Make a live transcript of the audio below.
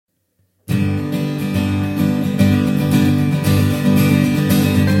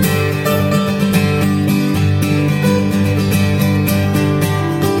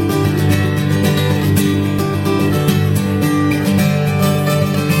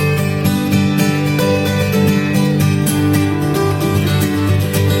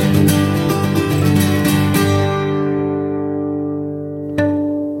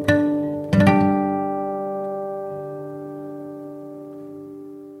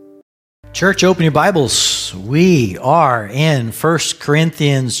Church, open your Bibles. We are in 1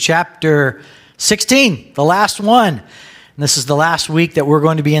 Corinthians chapter 16, the last one. And this is the last week that we're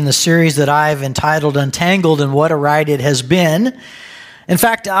going to be in the series that I've entitled Untangled, and what a ride it has been. In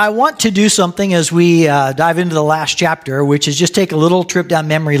fact, I want to do something as we dive into the last chapter, which is just take a little trip down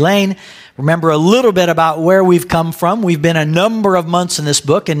memory lane. Remember a little bit about where we've come from. We've been a number of months in this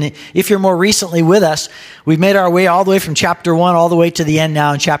book, and if you're more recently with us, we've made our way all the way from chapter 1 all the way to the end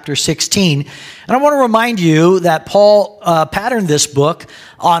now in chapter 16. And I want to remind you that Paul patterned this book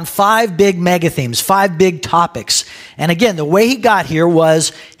on 5 big mega themes, 5 big topics. And again, the way he got here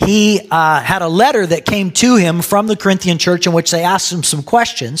was he had a letter that came to him from the Corinthian church in which they asked him some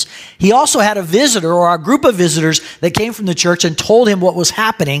questions. He also had a visitor or a group of visitors that came from the church and told him what was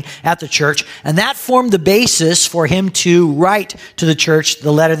happening at the church. And that formed the basis for him to write to the church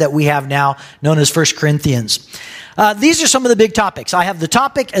the letter that we have now known as 1 Corinthians. These are some of the big topics. I have the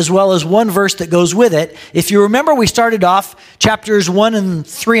topic as well as one verse that goes with it. If you remember, we started off chapters 1 and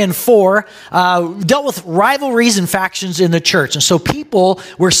 3 and 4, dealt with rivalries and factions in the church. And so people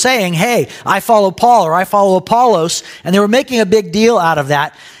were saying, hey, I follow Paul or I follow Apollos, and they were making a big deal out of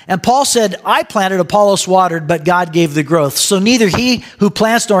that. And Paul said, I planted, Apollos watered, but God gave the growth. So neither he who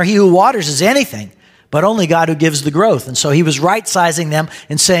plants nor he who waters is anything, but only God who gives the growth. And so he was right-sizing them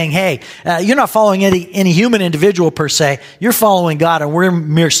and saying, hey, you're not following any human individual per se. You're following God, and we're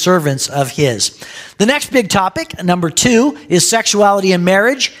mere servants of his. The next big topic, number 2, is sexuality and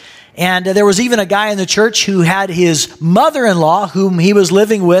marriage. And there was even a guy in the church who had his mother-in-law, whom he was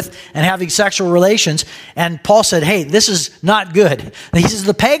living with and having sexual relations. And Paul said, hey, this is not good. And he says,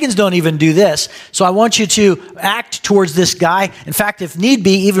 the pagans don't even do this. So I want you to act towards this guy. In fact, if need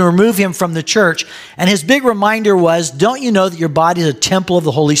be, even remove him from the church. And his big reminder was, don't you know that your body is a temple of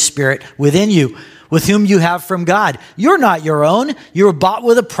the Holy Spirit within you, with whom you have from God? You're not your own. You were bought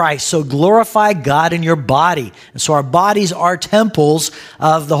with a price. So glorify God in your body. And so our bodies are temples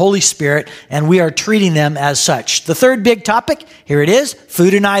of the Holy Spirit, and we are treating them as such. The third big topic, here it is,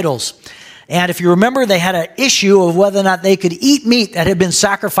 food and idols. And if you remember, they had an issue of whether or not they could eat meat that had been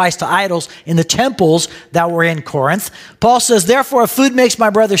sacrificed to idols in the temples that were in Corinth. Paul says, therefore, if food makes my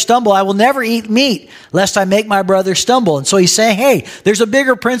brother stumble, I will never eat meat, lest I make my brother stumble. And so he's saying, hey, there's a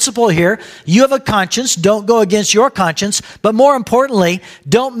bigger principle here. You have a conscience. Don't go against your conscience. But more importantly,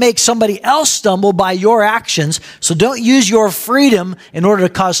 don't make somebody else stumble by your actions. So don't use your freedom in order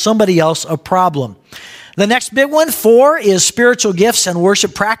to cause somebody else a problem. The next big one, 4, is spiritual gifts and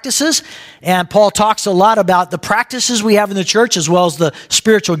worship practices. And Paul talks a lot about the practices we have in the church as well as the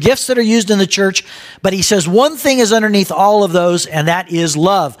spiritual gifts that are used in the church. But he says one thing is underneath all of those, and that is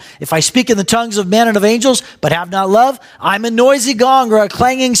love. If I speak in the tongues of men and of angels, but have not love, I'm a noisy gong or a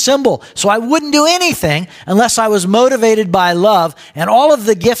clanging cymbal. So I wouldn't do anything unless I was motivated by love. And all of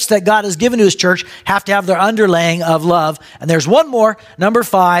the gifts that God has given to his church have to have their underlaying of love. And there's one more. Number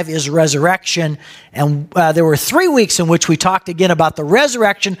 5 is resurrection. And there were 3 weeks in which we talked again about the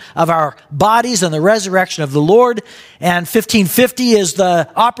resurrection of our bodies and the resurrection of the Lord. And 1550 is the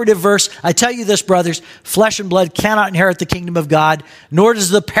operative verse. I tell you this, brothers, flesh and blood cannot inherit the kingdom of God, nor does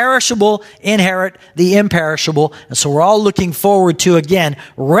the perishable inherit the imperishable. And so we're all looking forward to, again,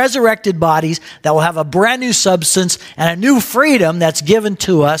 resurrected bodies that will have a brand new substance and a new freedom that's given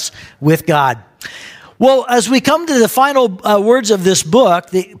to us with God. Well, as we come to the final words of this book,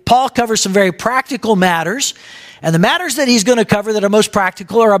 Paul covers some very practical matters. And the matters that he's going to cover that are most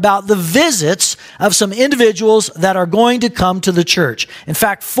practical are about the visits of some individuals that are going to come to the church. In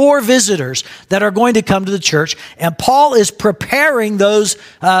fact, 4 visitors that are going to come to the church. And Paul is preparing those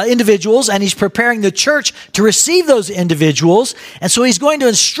individuals, and he's preparing the church to receive those individuals. And so he's going to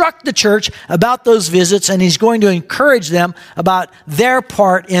instruct the church about those visits, and he's going to encourage them about their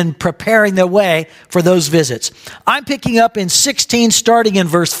part in preparing their way for those visits. I'm picking up in 16, starting in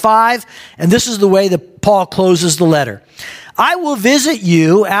verse 5, and this is the way that Paul closes the letter. I will visit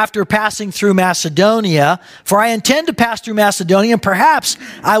you after passing through Macedonia, for I intend to pass through Macedonia, and perhaps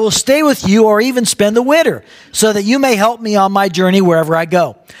I will stay with you or even spend the winter, so that you may help me on my journey wherever I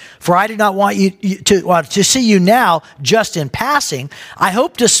go. For I do not want you to see you now just in passing. I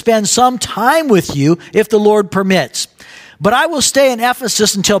hope to spend some time with you if the Lord permits. But I will stay in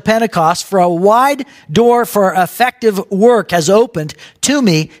Ephesus until Pentecost, for a wide door for effective work has opened to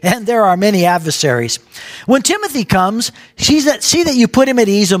me, and there are many adversaries. When Timothy comes, see that you put him at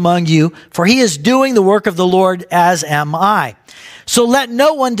ease among you, for he is doing the work of the Lord, as am I. So let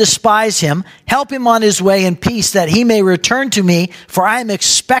no one despise him. Help him on his way in peace, that he may return to me, for I am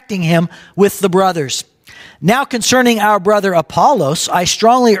expecting him with the brothers. Now concerning our brother Apollos, I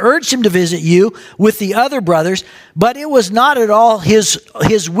strongly urged him to visit you with the other brothers, but it was not at all his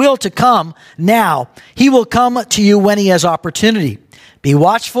will to come now. He will come to you when he has opportunity. Be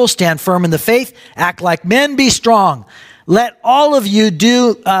watchful, stand firm in the faith, act like men, be strong. Let all that you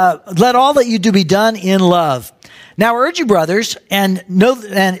do be done in love. Now I urge you, brothers, to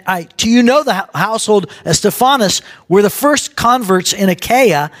know the household of Stephanas were the first converts in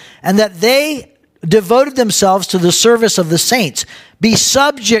Achaia, and that they devoted themselves to the service of the saints. Be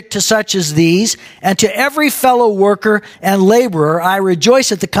subject to such as these, and to every fellow worker and laborer. I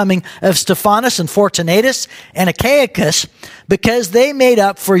rejoice at the coming of Stephanas and Fortunatus and Achaicus, because they made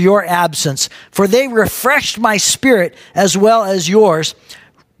up for your absence. For they refreshed my spirit as well as yours.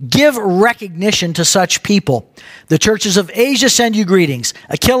 Give recognition to such people. The churches of Asia send you greetings.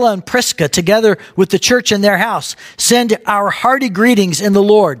 Aquila and Prisca, together with the church in their house, send our hearty greetings in the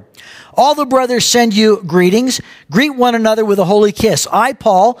Lord. All the brothers send you greetings. Greet one another with a holy kiss. I,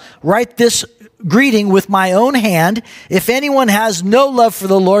 Paul, write this greeting with my own hand. If anyone has no love for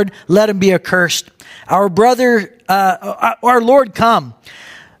the Lord, let him be accursed. Our Lord come.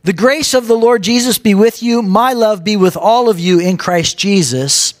 The grace of the Lord Jesus be with you. My love be with all of you in Christ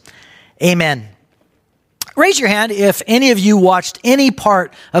Jesus. Amen. Raise your hand if any of you watched any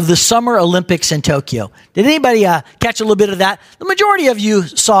part of the Summer Olympics in Tokyo. Did anybody catch a little bit of that? The majority of you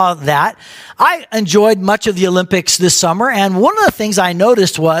saw that. I enjoyed much of the Olympics this summer, and one of the things I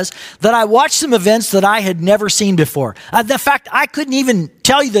noticed was that I watched some events that I had never seen before. In fact, I couldn't even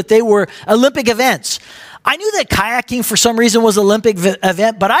tell you that they were Olympic events. I knew that kayaking for some reason was an Olympic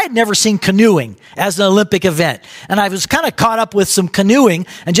event, but I had never seen canoeing as an Olympic event. And I was kind of caught up with some canoeing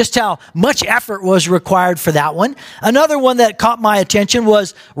and just how much effort was required for that one. Another one that caught my attention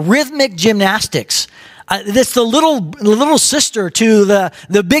was rhythmic gymnastics. That's the little sister to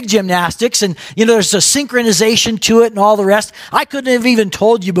the big gymnastics. And, there's a synchronization to it and all the rest. I couldn't have even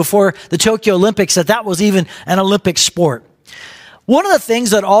told you before the Tokyo Olympics that was even an Olympic sport. One of the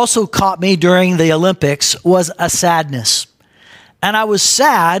things that also caught me during the Olympics was a sadness. And I was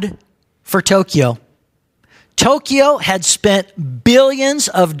sad for Tokyo. Tokyo had spent billions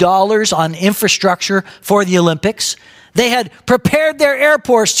of dollars on infrastructure for the Olympics. They had prepared their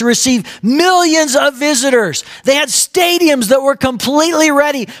airports to receive millions of visitors. They had stadiums that were completely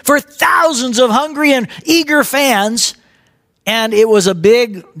ready for thousands of hungry and eager fans. And it was a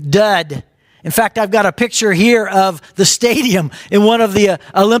big dud. In fact, I've got a picture here of the stadium in one of the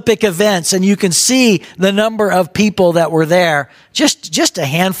Olympic events, and you can see the number of people that were there. Just a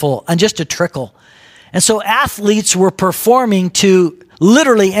handful and just a trickle. And so athletes were performing to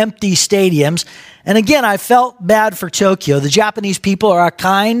literally empty stadiums. And again, I felt bad for Tokyo. The Japanese people are a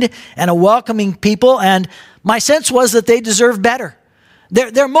kind and a welcoming people, and my sense was that they deserved better.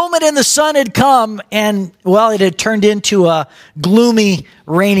 Their moment in the sun had come, and, it had turned into a gloomy,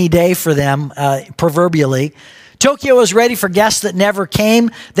 rainy day for them, proverbially. Tokyo was ready for guests that never came.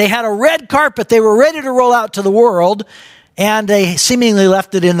 They had a red carpet. They were ready to roll out to the world, and they seemingly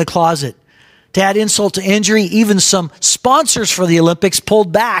left it in the closet. To add insult to injury, even some sponsors for the Olympics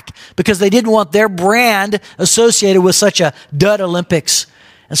pulled back because they didn't want their brand associated with such a dud Olympics.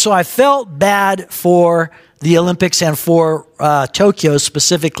 And so I felt bad for the Olympics and for Tokyo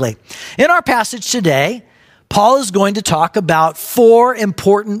specifically. In our passage today, Paul is going to talk about 4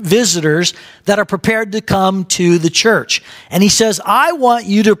 important visitors that are prepared to come to the church. And he says, I want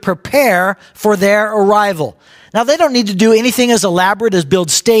you to prepare for their arrival. Now, they don't need to do anything as elaborate as build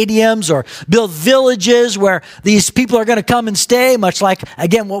stadiums or build villages where these people are going to come and stay, much like,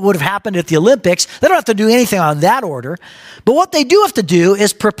 again, what would have happened at the Olympics. They don't have to do anything on that order. But what they do have to do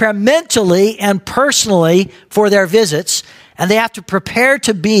is prepare mentally and personally for their visits, and they have to prepare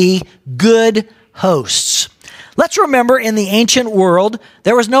to be good hosts. Let's remember, in the ancient world,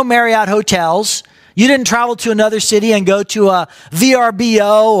 there was no Marriott hotels. You didn't travel to another city and go to a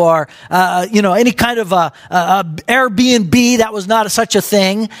VRBO or, any kind of Airbnb. That was not such a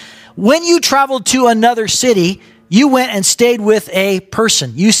thing. When you traveled to another city, you went and stayed with a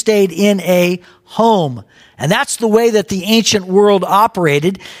person. You stayed in a home. And that's the way that the ancient world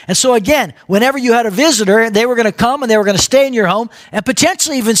operated. And so again, whenever you had a visitor, they were going to come and they were going to stay in your home and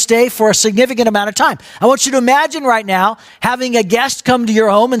potentially even stay for a significant amount of time. I want you to imagine right now having a guest come to your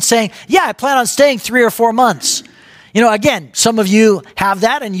home and saying, yeah, I plan on staying 3 or 4 months. Again, some of you have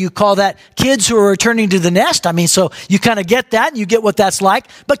that and you call that kids who are returning to the nest. So you kind of get that and you get what that's like.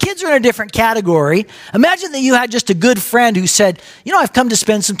 But kids are in a different category. Imagine that you had just a good friend who said, I've come to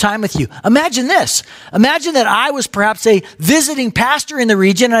spend some time with you. Imagine this. Imagine that I was perhaps a visiting pastor in the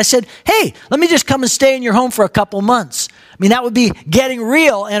region and I said, hey, let me just come and stay in your home for a couple months. mean, that would be getting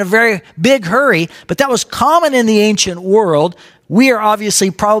real in a very big hurry, but that was common in the ancient world. We are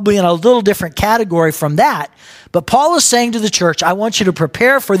obviously probably in a little different category from that. But Paul is saying to the church, I want you to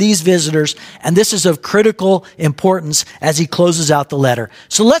prepare for these visitors, and this is of critical importance as he closes out the letter.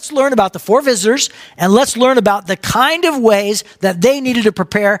 So let's learn about the 4 visitors, and let's learn about the kind of ways that they needed to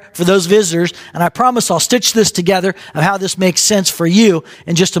prepare for those visitors. And I promise I'll stitch this together of how this makes sense for you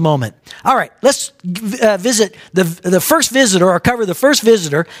in just a moment. All right, let's visit the first visitor, or cover the first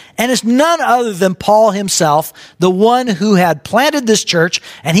visitor, and it's none other than Paul himself, the one who had planted this church,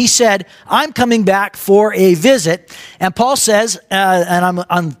 and he said, I'm coming back for a visit. And Paul says, and I'm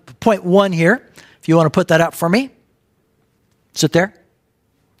on point 1 here, if you want to put that up for me. Is it there?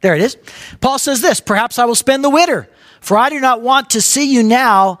 There it is. Paul says this, perhaps I will spend the winter, for I do not want to see you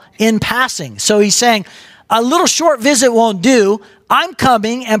now in passing. So he's saying, a little short visit won't do. I'm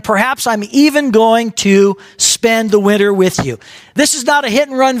coming, and perhaps I'm even going to spend the winter with you. This is not a hit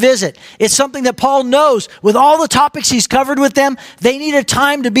and run visit. It's something that Paul knows with all the topics he's covered with them. They need a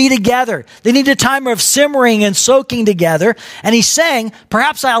time to be together. They need a time of simmering and soaking together. And he's saying,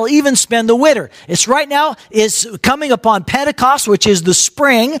 perhaps I'll even spend the winter. It's right now is coming upon Pentecost, which is the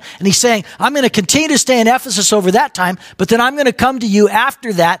spring. And he's saying, I'm going to continue to stay in Ephesus over that time, but then I'm going to come to you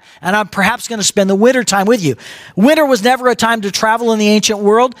after that, and I'm perhaps going to spend the winter time with you. Winter was never a time to travel in the ancient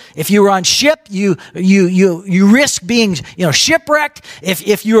world. If you were on ship, you risk being, shipwrecked.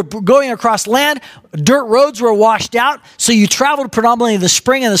 If you were going across land, dirt roads were washed out. So you traveled predominantly in the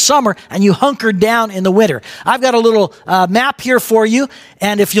spring and the summer, and you hunkered down in the winter. I've got a little map here for you.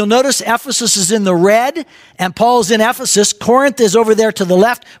 And if you'll notice, Ephesus is in the red, and Paul is in Ephesus. Corinth is over there to the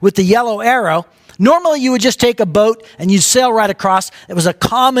left with the yellow arrow. Normally, you would just take a boat and you'd sail right across. It was a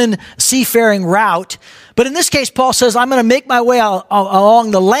common seafaring route. But in this case, Paul says, I'm going to make my way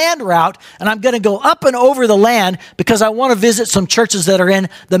along the land route, and I'm going to go up and over the land because I want to visit some churches that are in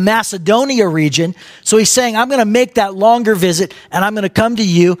the Macedonia region. So he's saying, I'm going to make that longer visit, and I'm going to come to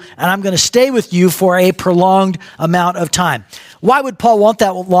you, and I'm going to stay with you for a prolonged amount of time. Why would Paul want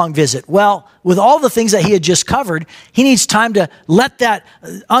that long visit? Well, with all the things that he had just covered, he needs time to let that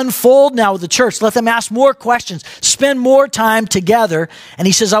unfold now with the church. Let them ask more questions, spend more time together. And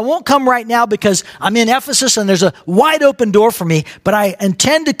he says, I won't come right now because I'm in Ephesus and there's a wide open door for me, but I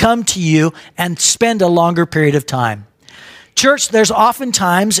intend to come to you and spend a longer period of time. Church, there's often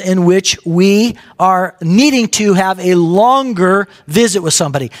times in which we are needing to have a longer visit with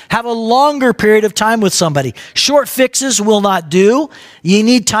somebody, have a longer period of time with somebody. Short fixes will not do. You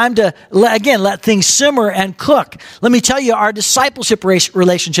need time to, again, let things simmer and cook. Let me tell you, our discipleship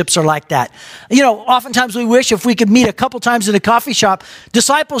relationships are like that. Oftentimes we wish if we could meet a couple times in a coffee shop,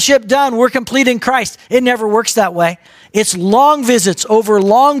 discipleship done, we're complete in Christ. It never works that way. It's long visits over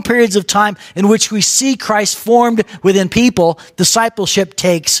long periods of time in which we see Christ formed within people. Discipleship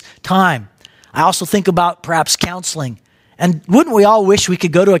takes time. I also think about perhaps counseling. And wouldn't we all wish we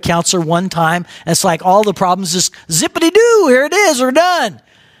could go to a counselor one time and it's like all the problems just zippity-doo, here it is, we're done.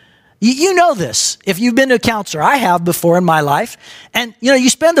 You know this. If you've been to a counselor, I have before in my life. And, you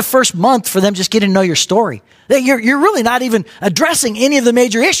spend the first month for them just getting to know your story. You're really not even addressing any of the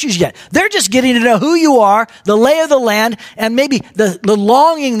major issues yet. They're just getting to know who you are, the lay of the land, and maybe the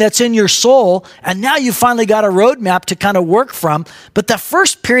longing that's in your soul. And now you've finally got a roadmap to kind of work from. But the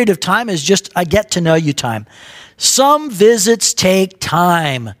first period of time is just a get to know you time. Some visits take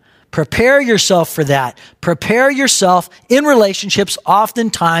time. Prepare yourself for that. Prepare yourself in relationships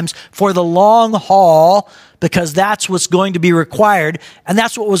oftentimes for the long haul because that's what's going to be required, and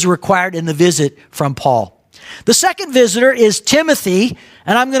that's what was required in the visit from Paul. The second visitor is Timothy,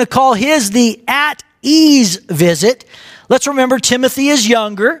 and I'm going to call his the at-ease visit. Let's remember Timothy is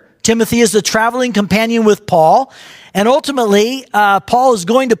younger. Timothy is the traveling companion with Paul. And ultimately, Paul is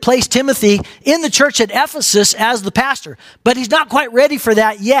going to place Timothy in the church at Ephesus as the pastor. But he's not quite ready for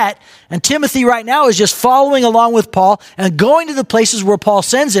that yet. And Timothy right now is just following along with Paul and going to the places where Paul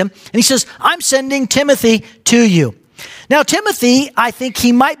sends him. And he says, I'm sending Timothy to you. Now, Timothy, I think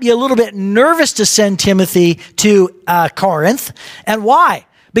he might be a little bit nervous to send Timothy to Corinth. And why?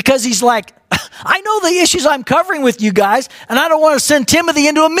 Because he's like, I know the issues I'm covering with you guys, and I don't want to send Timothy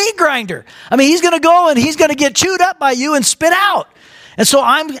into a meat grinder. I mean, he's going to go and he's going to get chewed up by you and spit out. And so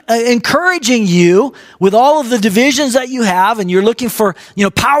I'm encouraging you with all of the divisions that you have, and you're looking for,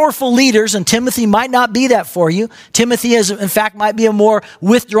 powerful leaders, and Timothy might not be that for you. Timothy is, in fact, might be a more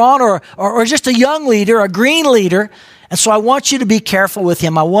withdrawn or just a young leader, a green leader. And so I want you to be careful with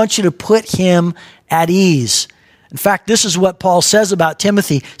him. I want you to put him at ease. In fact, this is what Paul says about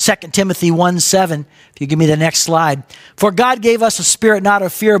Timothy, 2 Timothy 1:7. If you give me the next slide. For God gave us a spirit not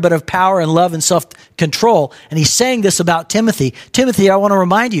of fear, but of power and love and self-control. And he's saying this about Timothy. Timothy, I want to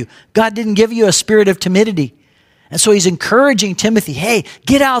remind you, God didn't give you a spirit of timidity. And so he's encouraging Timothy, hey,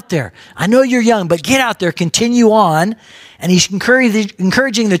 get out there. I know you're young, but get out there, continue on. And he's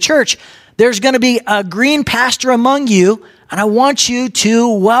encouraging the church. There's going to be a green pasture among you, and I want you to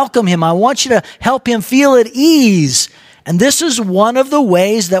welcome him. I want you to help him feel at ease. And this is one of the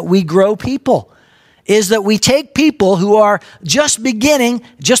ways that we grow people, is that we take people who are just beginning,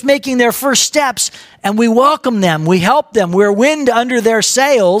 just making their first steps, and we welcome them, we help them, we're wind under their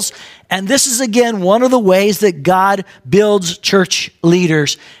sails. And this is, again, one of the ways that God builds church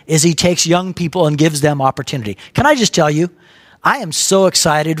leaders, is he takes young people and gives them opportunity. Can I just tell you, I am so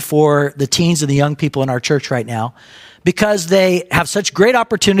excited for the teens and the young people in our church right now, because they have such great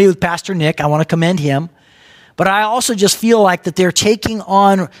opportunity with Pastor Nick. I want to commend him. But I also just feel like that they're taking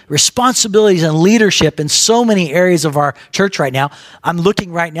on responsibilities and leadership in so many areas of our church right now. I'm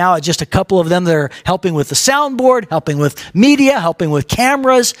looking right now at just a couple of them that are helping with the soundboard, helping with media, helping with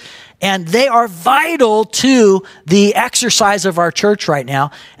cameras. And they are vital to the exercise of our church right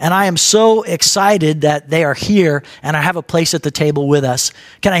now. And I am so excited that they are here and I have a place at the table with us.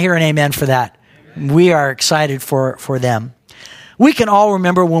 Can I hear an amen for that? Amen. We are excited for them. We can all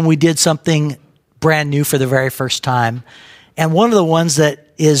remember when we did something brand new for the very first time. And one of the ones that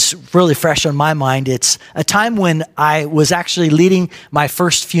is really fresh on my mind, it's a time when I was actually leading my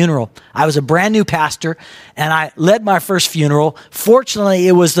first funeral. I was a brand new pastor, and I led my first funeral. Fortunately,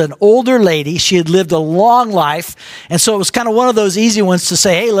 it was an older lady. She had lived a long life, and so it was kind of one of those easy ones to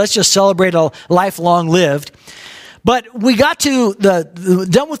say, hey, let's just celebrate a life long lived. But we got to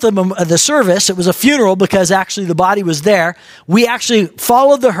done with the service. It was a funeral because actually the body was there. We actually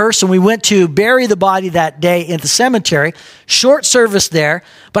followed the hearse and we went to bury the body that day in the cemetery. Short service there.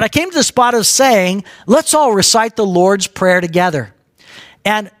 But I came to the spot of saying, let's all recite the Lord's Prayer together.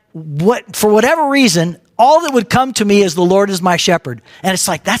 And for whatever reason, all that would come to me is the Lord is my shepherd. And it's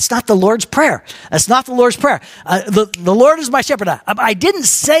like, that's not the Lord's Prayer. That's not the Lord's Prayer. The Lord is my shepherd. I didn't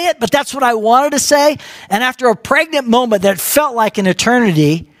say it, but that's what I wanted to say. And after a pregnant moment that felt like an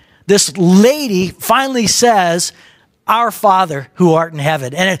eternity, this lady finally says, our Father who art in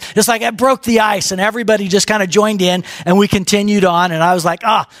heaven. And it's like it broke the ice and everybody just kind of joined in and we continued on. And I was like,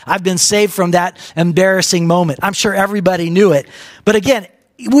 I've been saved from that embarrassing moment. I'm sure everybody knew it. But again,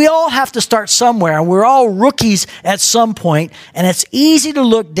 we all have to start somewhere, and we're all rookies at some point, and it's easy to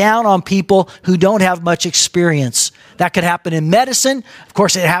look down on people who don't have much experience. That could happen in medicine. Of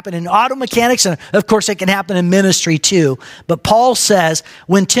course, it happened in auto mechanics, and of course, it can happen in ministry too. But Paul says,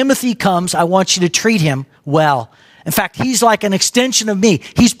 when Timothy comes, I want you to treat him well. In fact, he's like an extension of me.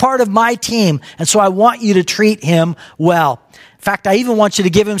 He's part of my team, and so I want you to treat him well. In fact, I even want you to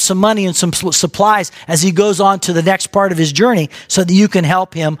give him some money and some supplies as he goes on to the next part of his journey so that you can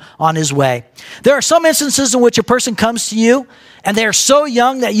help him on his way. There are some instances in which a person comes to you and they're so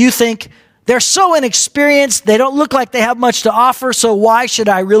young that you think they're so inexperienced, they don't look like they have much to offer, so why should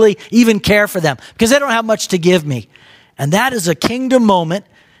I really even care for them? Because they don't have much to give me. And that is a kingdom moment.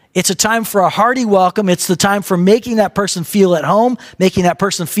 It's a time for a hearty welcome. It's the time for making that person feel at home, making that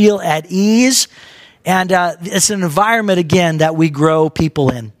person feel at ease. And it's an environment, again, that we grow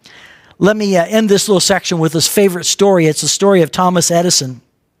people in. Let me end this little section with this favorite story. It's the story of Thomas Edison.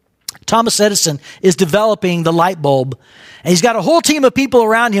 Thomas Edison is developing the light bulb. And he's got a whole team of people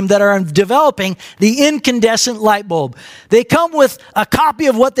around him that are developing the incandescent light bulb. They come with a copy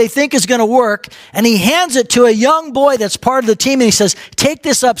of what they think is going to work, and he hands it to a young boy that's part of the team, and he says, take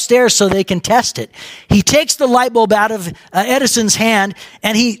this upstairs so they can test it. He takes the light bulb out of Edison's hand,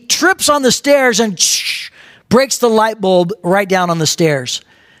 and he trips on the stairs and breaks the light bulb right down on the stairs.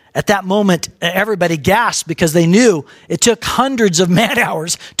 At that moment, everybody gasped because they knew it took hundreds of man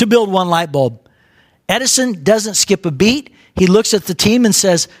hours to build one light bulb. Edison doesn't skip a beat. He looks at the team and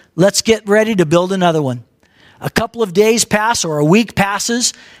says, let's get ready to build another one. A couple of days pass or a week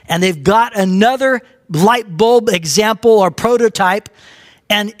passes, and they've got another light bulb example or prototype,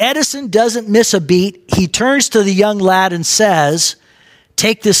 and Edison doesn't miss a beat. He turns to the young lad and says,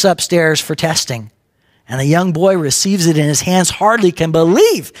 take this upstairs for testing. And the young boy receives it in his hands, hardly can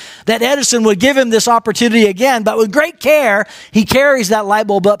believe that Edison would give him this opportunity again. But with great care, he carries that light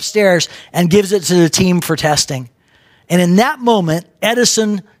bulb upstairs and gives it to the team for testing. And in that moment,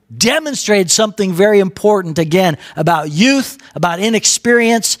 Edison demonstrated something very important again about youth, about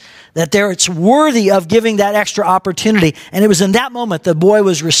inexperience, that it's worthy of giving that extra opportunity. And it was in that moment the boy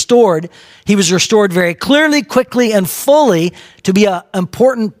was restored. He was restored very clearly, quickly, and fully to be an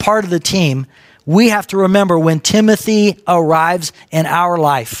important part of the team. we have to remember when Timothy arrives in our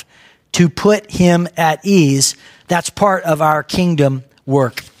life to put him at ease. That's part of our kingdom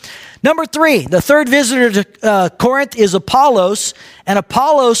work. Number 3, the third visitor to Corinth is Apollos, and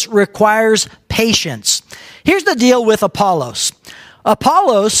Apollos requires patience. Here's the deal with Apollos.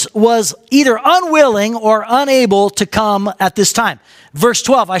 Apollos was either unwilling or unable to come at this time. Verse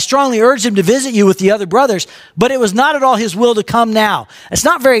 12, I strongly urged him to visit you with the other brothers, but it was not at all his will to come now. It's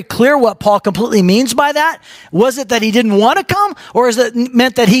not very clear what Paul completely means by that. Was it that he didn't want to come, or is it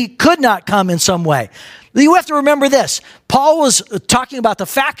meant that he could not come in some way? You have to remember this. Paul was talking about the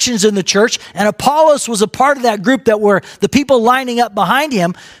factions in the church, and Apollos was a part of that group that were the people lining up behind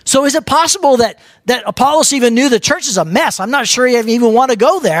him. So is it possible that Apollos even knew the church is a mess? I'm not sure he even want to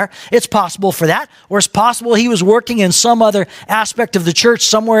go there. It's possible for that. Or it's possible he was working in some other aspect of the church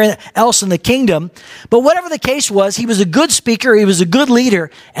somewhere else in the kingdom. But whatever the case was, he was a good speaker, he was a good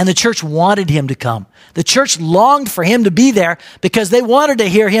leader, and the church wanted him to come. The church longed for him to be there because they wanted to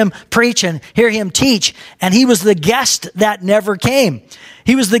hear him preach and hear him teach. And he was the guest that never came.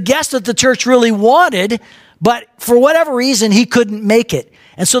 He was the guest that the church really wanted, but for whatever reason, he couldn't make it.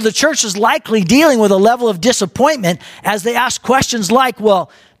 And so the church is likely dealing with a level of disappointment as they ask questions like,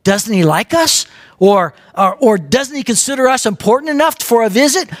 well, doesn't he like us? Or doesn't he consider us important enough for a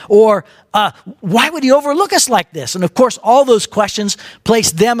visit? Or why would he overlook us like this? And of course, all those questions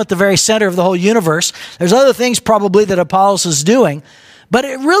place them at the very center of the whole universe. There's other things probably that Apollos is doing. But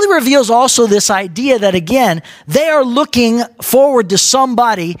it really reveals also this idea that, again, they are looking forward to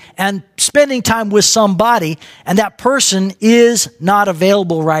somebody and spending time with somebody, and that person is not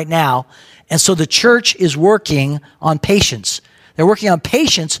available right now. And so the church is working on patience. They're working on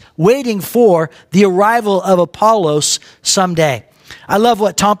patience, waiting for the arrival of Apollos someday. I love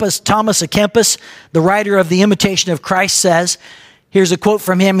what Thomas à Kempis, the writer of The Imitation of Christ, says. Here's a quote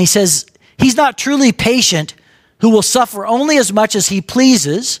from him. He says, he's not truly patient who will suffer only as much as he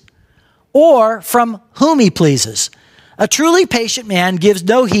pleases or from whom he pleases. A truly patient man gives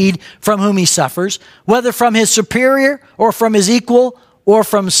no heed from whom he suffers, whether from his superior or from his equal or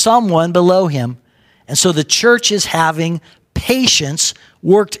from someone below him. And so the church is having patience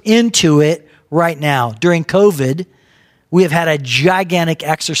worked into it right now. During COVID, we have had a gigantic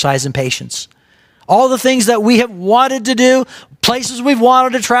exercise in patience. All the things that we have wanted to do, places we've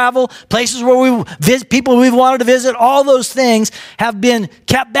wanted to travel, places where we visit, people we've wanted to visit, all those things have been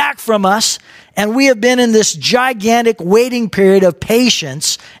kept back from us. And we have been in this gigantic waiting period of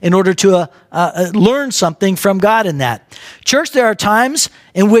patience in order to learn something from God in that. Church, there are times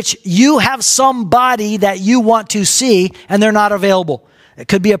in which you have somebody that you want to see and they're not available. It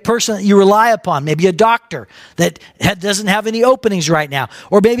could be a person that you rely upon, maybe a doctor that doesn't have any openings right now.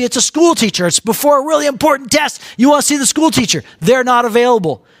 Or maybe it's a school teacher. It's before a really important test. You want to see the school teacher. They're not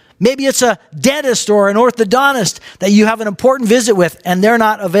available. Maybe it's a dentist or an orthodontist that you have an important visit with and they're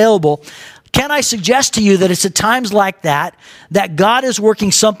not available. Can I suggest to you that it's at times like that God is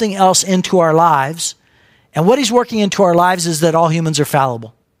working something else into our lives? And what he's working into our lives is that all humans are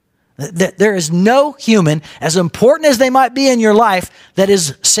fallible. There is no human, as important as they might be in your life, that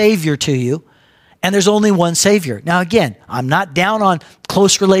is Savior to you. And there's only one Savior. Now again, I'm not down on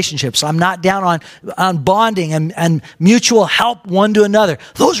close relationships. I'm not down on bonding and mutual help one to another.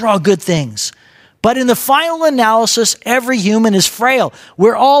 Those are all good things. But in the final analysis, every human is frail.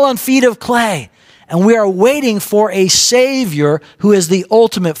 We're all on feet of clay. And we are waiting for a Savior who is the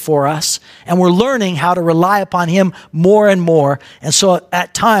ultimate for us. And we're learning how to rely upon him more and more. And so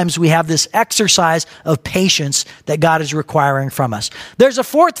at times we have this exercise of patience that God is requiring from us. There's a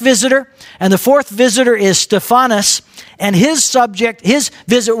fourth visitor, and the fourth visitor is Stephanas. And his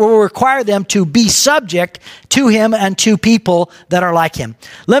visit will require them to be subject to him and to people that are like him.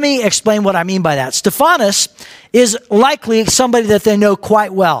 Let me explain what I mean by that. Stephanas is likely somebody that they know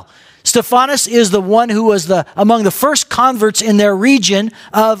quite well. Stephanas is the one who was among the first converts in their region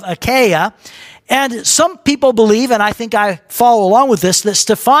of Achaia. And some people believe, and I think I follow along with this, that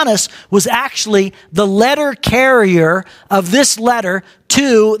Stephanas was actually the letter carrier of this letter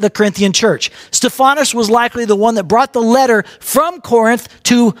to the Corinthian church. Stephanas was likely the one that brought the letter from Corinth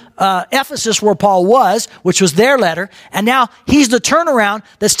to Ephesus, where Paul was, which was their letter. And now he's the turnaround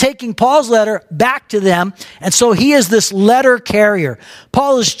that's taking Paul's letter back to them. And so he is this letter carrier.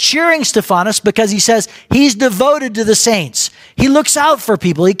 Paul is cheering Stephanas because he says he's devoted to the saints. He looks out for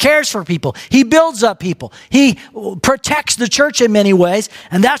people. He cares for people. He builds up people. He protects the church in many ways.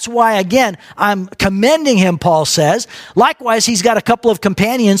 And that's why, again, I'm commending him, Paul says. Likewise, he's got a couple of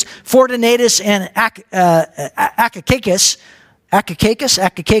companions, Fortunatus and Achaicus.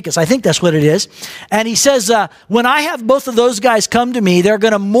 Akakakis, I think that's what it is. And he says, when I have both of those guys come to me, they're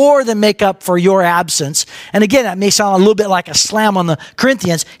going to more than make up for your absence. And again, that may sound a little bit like a slam on the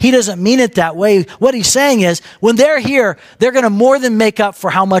Corinthians. He doesn't mean it that way. What he's saying is, when they're here, they're going to more than make up for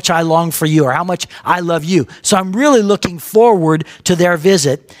how much I long for you or how much I love you. So I'm really looking forward to their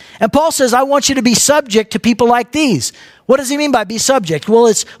visit. And Paul says, I want you to be subject to people like these. What does he mean by be subject? Well,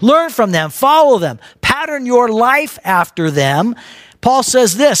 it's learn from them, follow them, pattern your life after them. Paul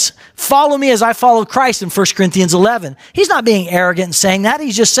says this, follow me as I followed Christ in 1 Corinthians 11. He's not being arrogant in saying that.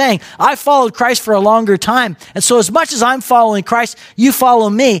 He's just saying, I followed Christ for a longer time. And so as much as I'm following Christ, you follow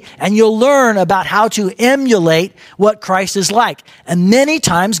me and you'll learn about how to emulate what Christ is like. And many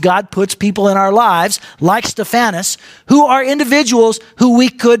times God puts people in our lives, like Stephanas, who are individuals who we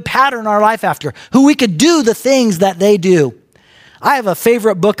could pattern our life after, who we could do the things that they do. I have a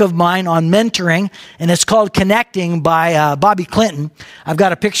favorite book of mine on mentoring, and it's called Connecting by Bobby Clinton. I've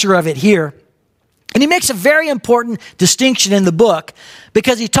got a picture of it here. And he makes a very important distinction in the book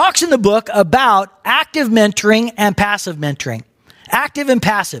because he talks in the book about active mentoring and passive mentoring. Active and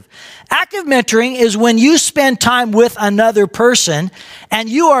passive. Active mentoring is when you spend time with another person and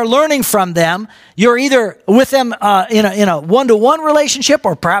you are learning from them. You're either with them in a one-to-one relationship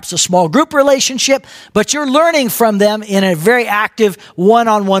or perhaps a small group relationship, but you're learning from them in a very active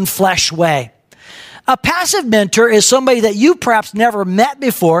one-on-one flesh way. A passive mentor is somebody that you perhaps never met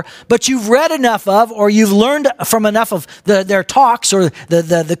before, but you've read enough of, or you've learned from enough of their talks or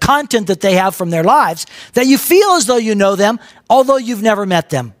the content that they have from their lives that you feel as though you know them, although you've never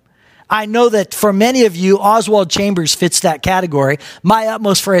met them. I know that for many of you, Oswald Chambers fits that category. My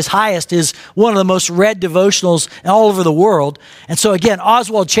Utmost for His Highest is one of the most read devotionals all over the world. And so again,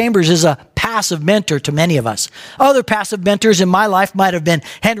 Oswald Chambers is a passive mentor to many of us. Other passive mentors in my life might have been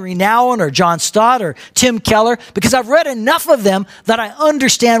Henry Nouwen or John Stott or Tim Keller, because I've read enough of them that I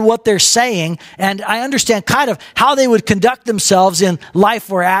understand what they're saying and I understand kind of how they would conduct themselves in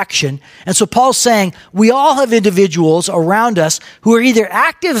life or action. And so Paul's saying we all have individuals around us who are either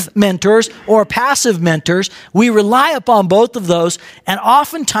active mentors or passive mentors. We rely upon both of those, and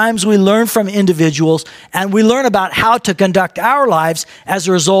oftentimes we learn from individuals and we learn about how to conduct our lives as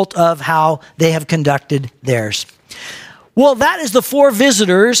a result of how they have conducted theirs. Well, that is the four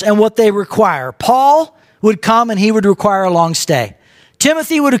visitors and what they require. Paul would come and he would require a long stay.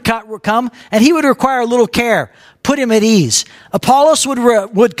 Timothy would come and he would require a little care, put him at ease. Apollos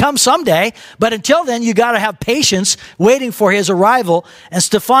would come someday, but until then you got to have patience waiting for his arrival. And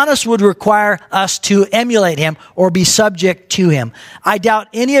Stephanas would require us to emulate him or be subject to him. I doubt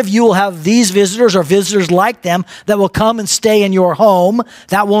any of you will have these visitors or visitors like them that will come and stay in your home.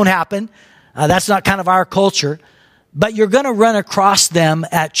 That won't happen. That's not kind of our culture. But you're going to run across them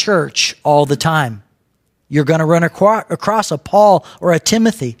at church all the time. You're going to run across a Paul or a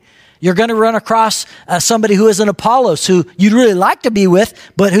Timothy. You're going to run across somebody who is an Apollos who you'd really like to be with,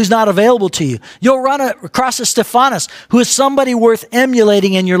 but who's not available to you. You'll run across a Stephanas who is somebody worth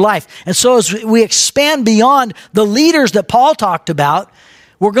emulating in your life. And so as we expand beyond the leaders that Paul talked about,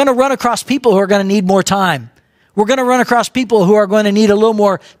 we're going to run across people who are going to need more time. We're going to run across people who are going to need a little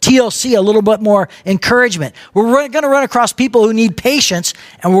more TLC, a little bit more encouragement. We're going to run across people who need patience,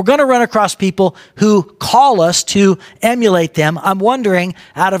 and we're going to run across people who call us to emulate them. I'm wondering,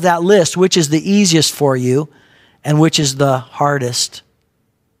 out of that list, which is the easiest for you and which is the hardest?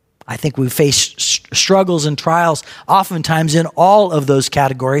 I think we face struggles and trials oftentimes in all of those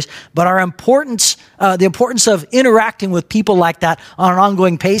categories, but the importance of interacting with people like that on an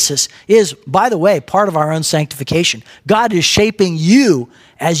ongoing basis is, by the way, part of our own sanctification. God is shaping you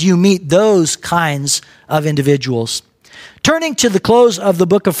as you meet those kinds of individuals. Turning to the close of the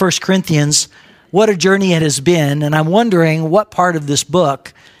book of 1 Corinthians, what a journey it has been, and I'm wondering what part of this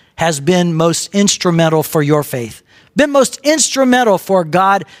book has been most instrumental for your faith. Been most instrumental for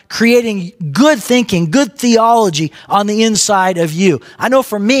God creating good thinking, good theology on the inside of you. I know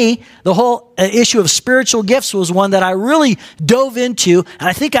for me, the whole issue of spiritual gifts was one that I really dove into, and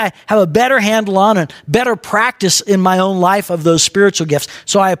I think I have a better handle on and better practice in my own life of those spiritual gifts.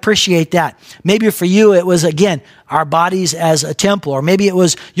 So I appreciate that. Maybe for you, it was, again, our bodies as a temple, or maybe it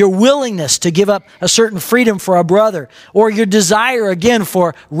was your willingness to give up a certain freedom for a brother, or your desire, again,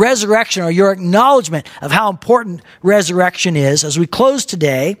 for resurrection, or your acknowledgement of how important resurrection is. As we close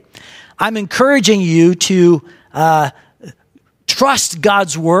today, I'm encouraging you to trust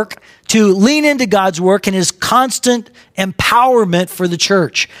God's work, to lean into God's work and His constant empowerment for the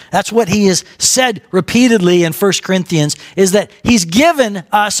church. That's what He has said repeatedly in 1 Corinthians, is that He's given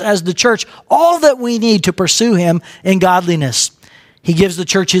us as the church all that we need to pursue Him in godliness. He gives the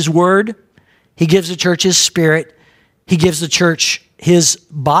church His word. He gives the church His Spirit. He gives the church his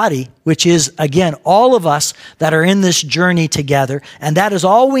body, which is, again, all of us that are in this journey together. And that is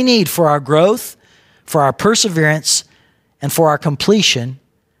all we need for our growth, for our perseverance, and for our completion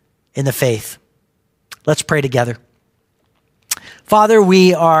in the faith. Let's pray together. Father,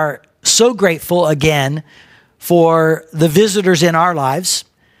 we are so grateful again for the visitors in our lives,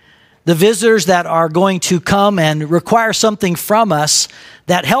 the visitors that are going to come and require something from us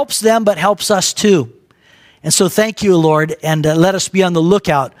that helps them but helps us too. And so thank you, Lord, and let us be on the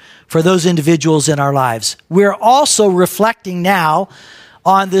lookout for those individuals in our lives. We're also reflecting now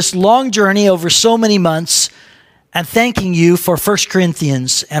on this long journey over so many months and thanking you for 1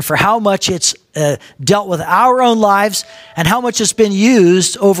 Corinthians and for how much it's dealt with our own lives and how much it's been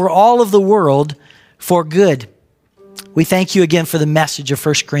used over all of the world for good. We thank you again for the message of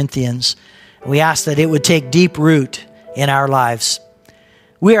 1 Corinthians. We ask that it would take deep root in our lives.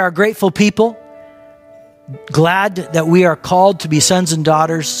 We are a grateful people, glad that we are called to be sons and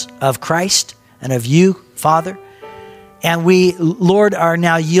daughters of Christ and of you, Father. And we, Lord, are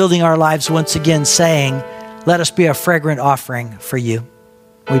now yielding our lives once again, saying, let us be a fragrant offering for you.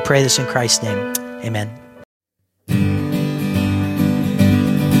 We pray this in Christ's name. Amen.